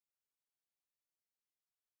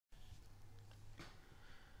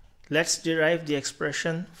Let's derive the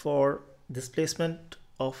expression for displacement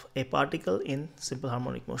of a particle in simple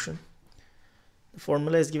harmonic motion. The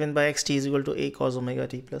formula is given by xt is equal to a cos omega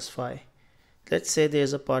t plus phi. Let's say there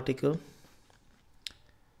is a particle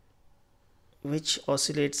which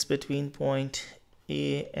oscillates between point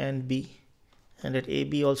A and B, and let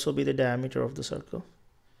AB also be the diameter of the circle.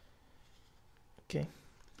 Okay,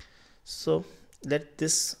 so let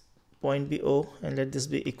this point be O and let this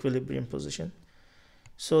be equilibrium position.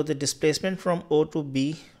 So the displacement from O to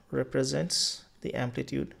B represents the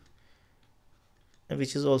amplitude,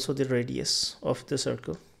 which is also the radius of the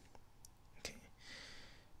circle. Okay,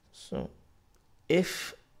 so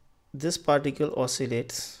if this particle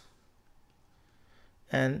oscillates,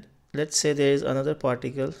 and let's say there is another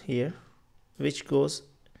particle here which follows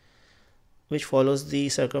the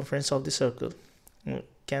circumference of the circle,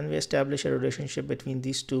 can we establish a relationship between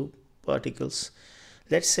these two particles?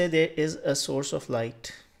 Let's say there is a source of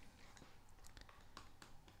light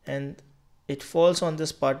and it falls on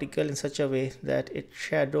this particle in such a way that its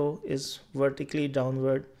shadow is vertically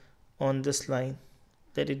downward on this line.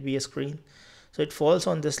 Let it be a screen. So it falls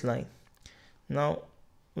on this line. Now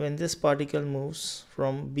when this particle moves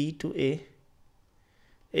from B to A,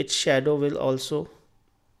 its shadow will also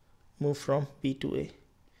move from B to A.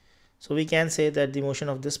 So we can say that the motion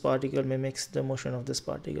of this particle mimics the motion of this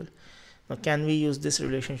particle. Now can we use this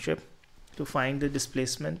relationship to find the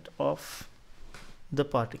displacement of the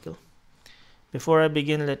particle? Before I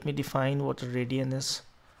begin, let me define what a radian is.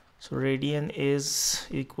 So radian is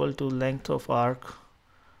equal to length of arc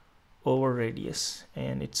over radius,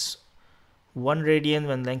 and it's 1 radian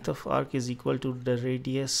when length of arc is equal to the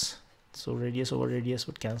radius. So radius over radius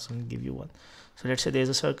would cancel and give you 1. So let's say there's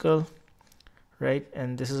a circle, right,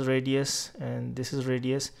 and this is radius and this is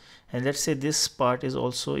radius, and let's say this part is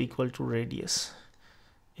also equal to radius.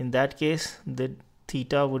 In that case the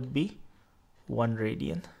theta would be 1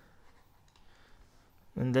 radian.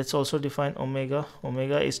 And let's also define omega.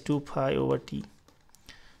 Omega is 2 pi over t.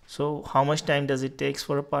 So how much time does it take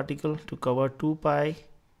for a particle to cover 2 pi,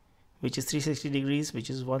 which is 360 degrees, which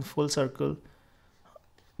is 1 full circle?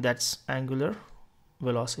 That's angular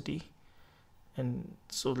velocity. And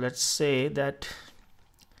so let's say that,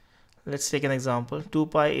 let's take an example. 2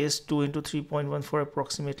 pi is 2 into 3.14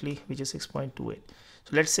 approximately, which is 6.28.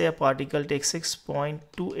 So let's say a particle takes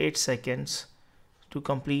 6.28 seconds to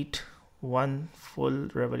complete 1 full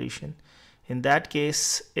revolution. In that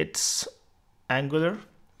case its angular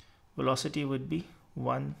velocity would be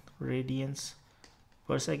 1 radians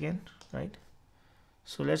per second, right?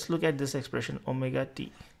 So let's look at this expression omega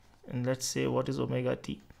t, and let's say what is omega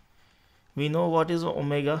t. We know what is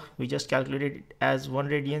omega, we just calculated it as 1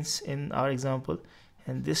 radians in our example,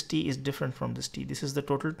 and this t is different from this t. This is the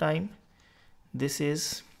total time, this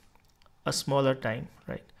is a smaller time,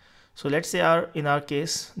 right? So let's say in our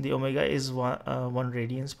case the omega is 1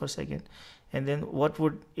 radians per second, and then what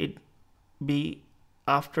would it be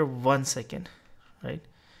after 1 second, right?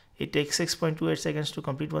 It takes 6.28 seconds to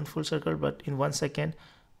complete 1 full circle, but in 1 second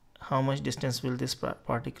how much distance will this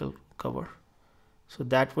particle cover? So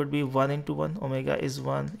that would be 1 into 1. Omega is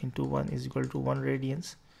 1 into 1 is equal to 1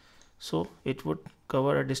 radians. So it would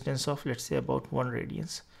cover a distance of, let's say, about 1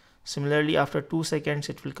 radians. Similarly, after 2 seconds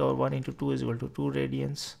it will cover 1 into 2 is equal to 2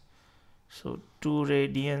 radians. So 2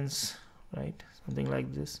 radians, right? Something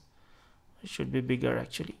like this. It should be bigger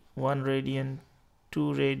actually. 1 radian,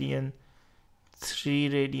 2 radian, 3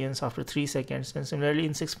 radians after 3 seconds, and similarly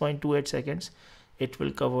in 6.28 seconds it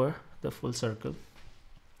will cover the full circle.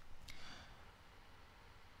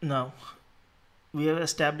 Now we have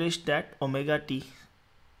established that omega t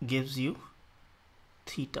gives you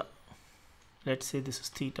theta. Let's say this is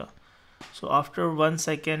theta. So after 1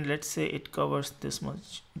 second, let's say it covers this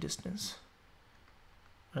much distance,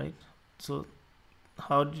 right? So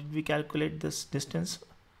how did we calculate this distance?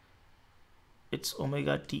 It's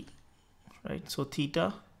omega t, right? So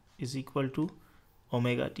theta is equal to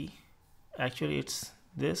omega t. Actually it's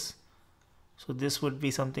this, so this would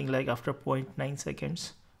be something like after 0.9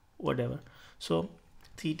 seconds, whatever. So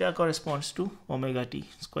theta corresponds to omega t.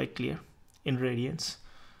 It's quite clear in radians.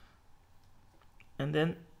 And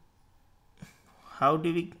then how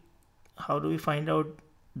do we find out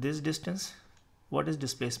this distance? What is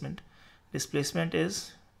displacement? Displacement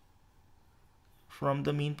is from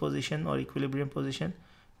the mean position or equilibrium position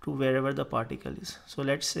to wherever the particle is. So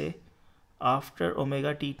let's say after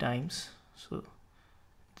omega t times, so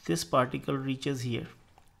this particle reaches here,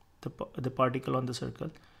 the particle on the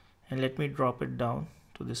circle, and let me drop it down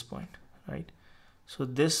to this point, right? So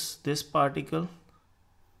this particle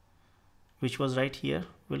which was right here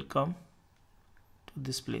will come to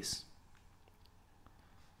this place.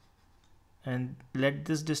 and let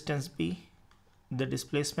this distance be the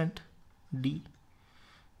displacement d.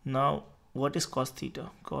 Now what is cos theta?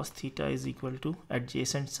 Cos theta is equal to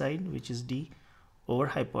adjacent side, which is d, over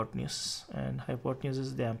hypotenuse, and hypotenuse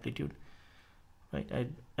is the amplitude, right?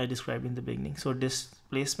 I described in the beginning. So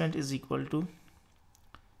displacement is equal to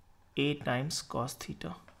a times cos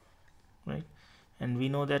theta, right? And we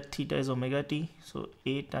know that theta is omega t, so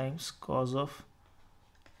a times cos of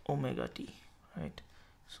omega t, right?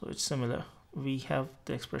 So it's similar, we have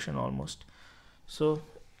the expression almost. So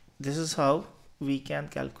this is how we can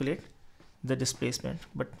calculate the displacement.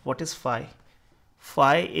 But what is phi?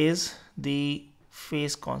 Phi is the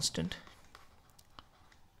phase constant,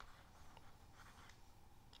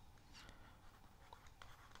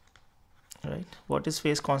 right? What is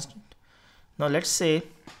phase constant? Now let's say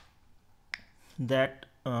that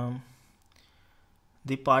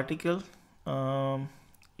the particle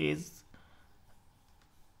is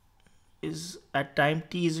at time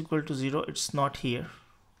t is equal to 0, it's not here,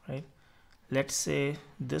 right? Let's say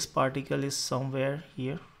this particle is somewhere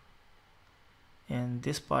here and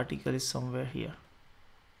this particle is somewhere here.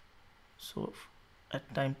 So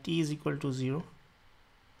at time t is equal to 0,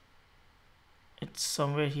 it's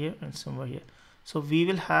somewhere here and somewhere here. So we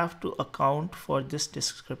will have to account for this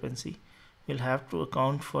discrepancy. We'll have to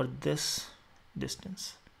account for this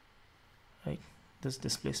distance, right? This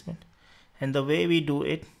displacement. And the way we do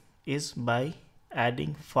it is by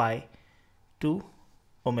adding phi to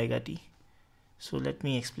omega t. So let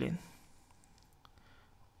me explain.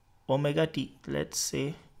 Omega t, let's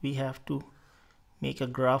say we have to make a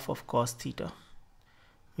graph of cos theta.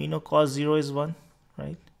 We know cos 0 is 1,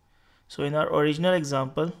 right? So in our original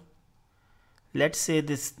example, let's say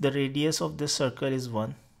the radius of this circle is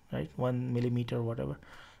 1, right? 1 millimeter, whatever,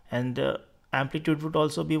 and the amplitude would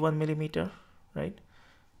also be 1 millimeter, right?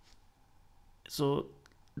 So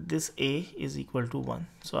this a is equal to 1.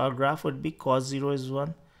 So our graph would be cos 0 is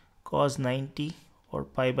 1, cos 90 or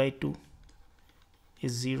pi by 2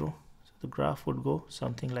 is 0. So the graph would go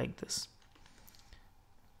something like this,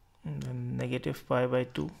 and then negative pi by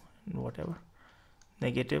 2 and whatever,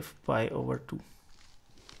 negative pi over 2.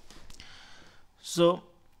 So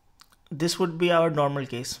this would be our normal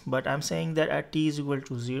case, but I'm saying that at t is equal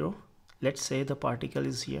to 0, let's say the particle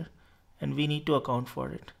is here and we need to account for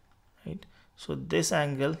it, right? So this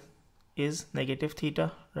angle is negative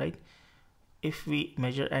theta, right? If we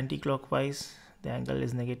measure anti-clockwise, the angle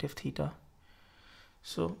is negative theta.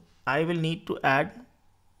 So I will need to add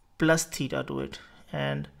plus theta to it,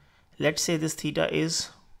 and let's say this theta is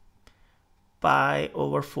pi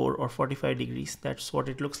over 4 or 45 degrees. That's what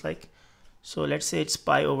it looks like. So let's say it's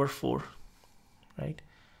pi over 4, right?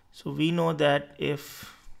 So we know that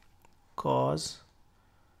if cos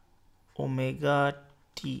omega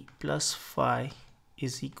t plus phi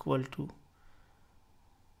is equal to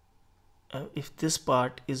if this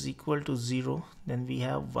part is equal to 0, then we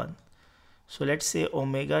have 1. So let's say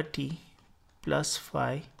omega t plus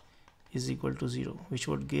phi is equal to 0, which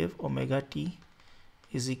would give omega t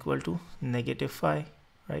is equal to negative phi,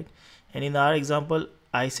 right? And in our example,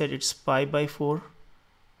 I said it's pi by 4,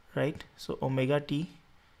 right? So omega t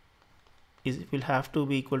will have to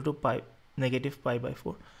be equal to negative pi by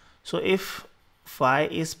 4. So if phi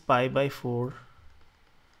is pi by 4,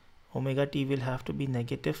 omega t will have to be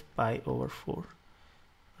negative pi over 4,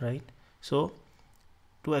 right? So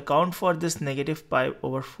to account for this negative pi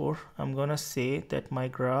over 4, I'm gonna say that my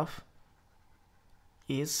graph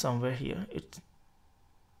is somewhere here.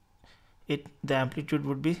 The amplitude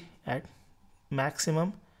would be at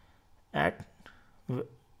maximum at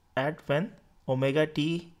when omega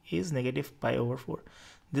t is negative pi over 4.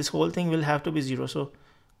 This whole thing will have to be 0. So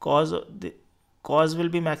cos will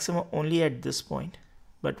be maximum only at this point.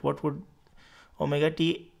 But what would omega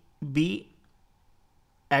t be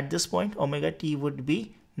at this point? Omega t would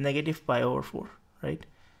be negative pi over 4, right?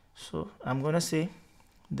 So I'm gonna say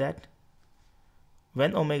that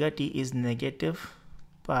when omega t is negative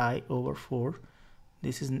pi over 4,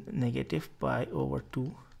 this is negative pi over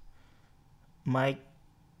 2, my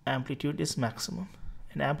amplitude is maximum.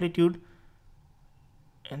 And amplitude,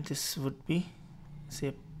 and this would be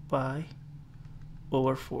say pi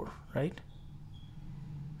over 4, right?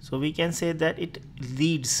 So we can say that it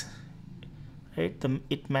leads, right?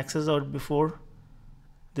 It maxes out before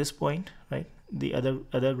this point, right? The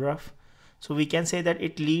other graph. So we can say that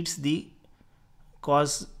it leads the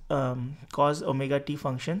cos omega t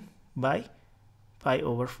function by pi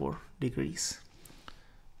over 4 degrees.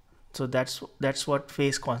 So that's what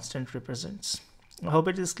phase constant represents. I hope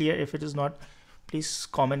it is clear. If it is not, please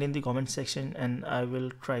comment in the comment section and I will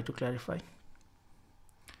try to clarify.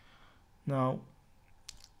 Now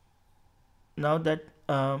now that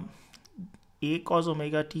a cos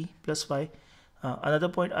omega t plus phi, another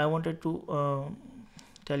point I wanted to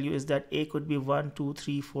tell you is that a could be 1, 2,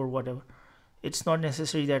 3, 4, whatever. It's not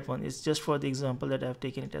necessary that one. It's just for the example that I've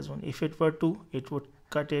taken it as 1. If it were 2, it would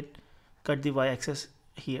cut the y-axis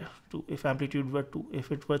here. 2. If amplitude were 2,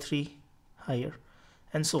 if it were 3, higher,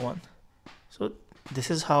 and so on. So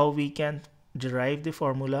this is how we can derive the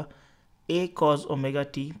formula. A cos omega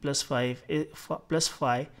t plus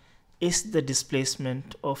phi is the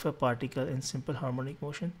displacement of a particle in simple harmonic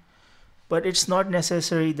motion. But it's not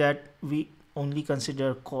necessary that we only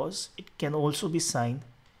consider cos. It can also be sine.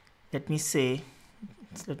 Let me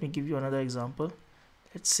give you another example.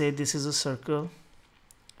 Let's say this is a circle,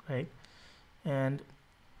 right? And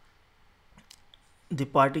the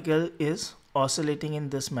particle is oscillating in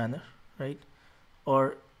this manner, right?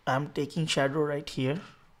 Or I'm taking shadow right here,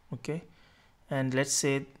 okay? And let's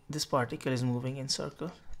say this particle is moving in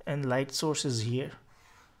circle and light source is here,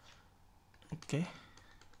 okay?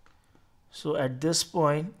 So at this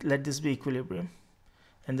point, let this be equilibrium,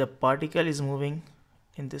 and the particle is moving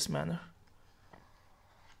in this manner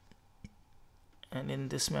and in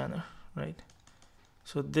this manner, right?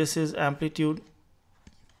 So this is amplitude,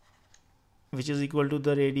 which is equal to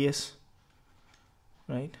the radius,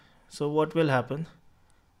 right? So what will happen?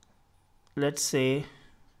 Let's say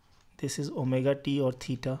this is omega t or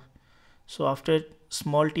theta. So after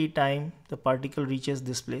small t time, the particle reaches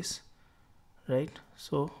this place, right?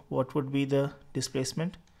 So what would be the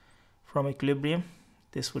displacement from equilibrium?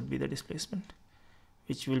 This would be the displacement,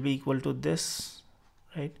 which will be equal to this,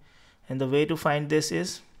 right? And the way to find this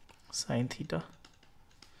is sine theta.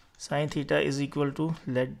 Sine theta is equal to,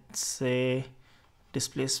 let's say,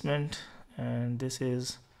 displacement, and this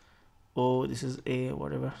is O, this is A,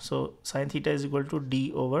 whatever. So sine theta is equal to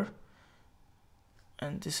d over,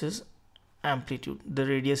 and this is amplitude. The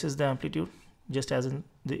radius is the amplitude, just as in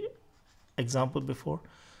the example before.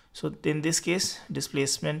 So in this case,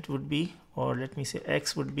 displacement would be, or let me say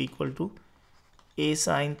x would be equal to a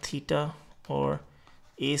sine theta or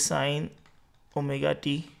a sine omega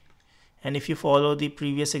t, and if you follow the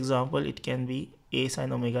previous example, it can be a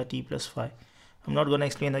sine omega t plus phi. I'm not going to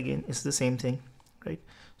explain again, it's the same thing, right?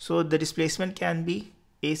 So the displacement can be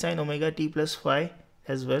a sine omega t plus phi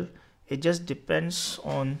as well. It just depends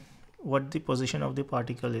on what the position of the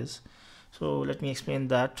particle is. So let me explain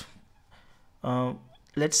that.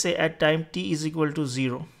 Let's say at time t is equal to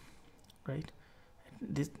 0, right?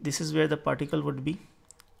 This is where the particle would be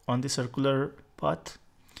on the circular path.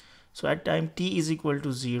 So at time t is equal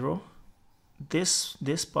to 0,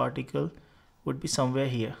 this particle would be somewhere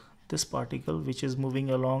here. This particle, which is moving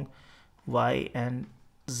along y and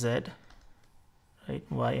z, right?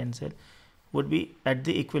 Y and z would be at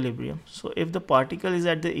the equilibrium. So if the particle is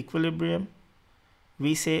at the equilibrium,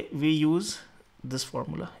 we use this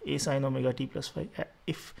formula, a sine omega t plus phi.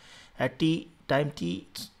 If at time t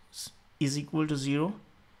is equal to 0,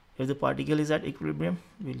 if the particle is at equilibrium,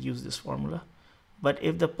 we'll use this formula. But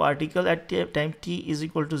if the particle at time t is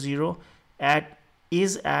equal to 0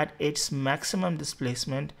 is at its maximum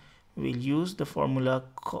displacement, we'll use the formula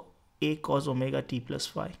a cos omega t plus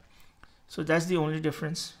phi. So that's the only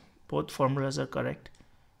difference. Both formulas are correct.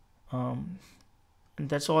 And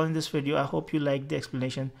that's all in this video. I hope you liked the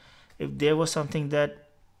explanation. If there was something that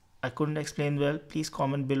I couldn't explain well, please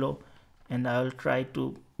comment below and I'll try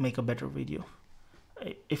to make a better video.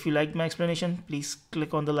 If you liked my explanation, please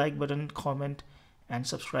click on the like button, comment, and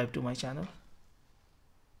subscribe to my channel.